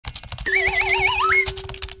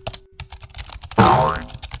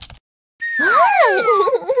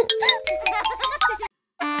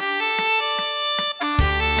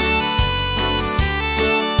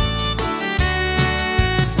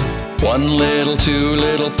One little, two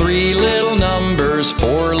little, three little numbers,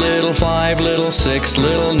 four little, five little, six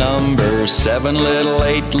little numbers, seven little,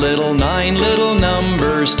 eight little, nine little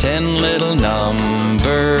numbers, 10 little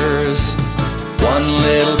numbers. One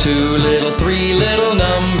little, two little, three little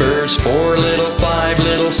numbers, four little, five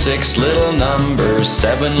little, six little numbers,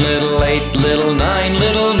 seven little, eight little, nine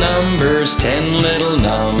little numbers, 10 little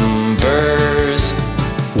numbers.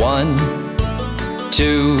 One,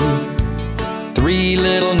 two, three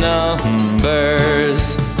little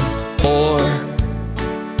numbers, four,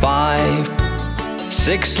 five,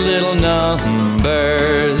 six little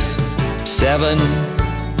numbers, seven,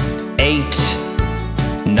 eight,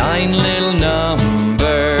 nine little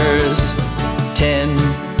numbers,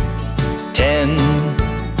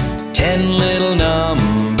 10 little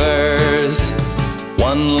numbers.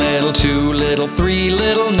 One little, two little, three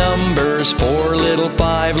little numbers, four little,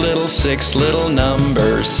 five little, six little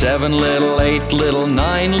numbers, seven little, eight little,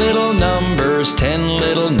 nine little numbers, 10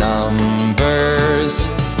 little numbers.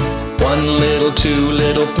 One little, two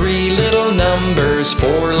little, three little numbers,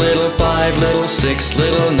 four little, five little, six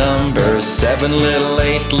little numbers, seven little,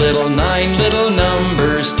 eight little, nine little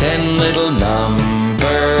numbers, 10 little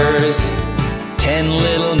numbers. 10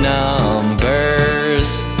 little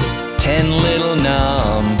numbers. 10 little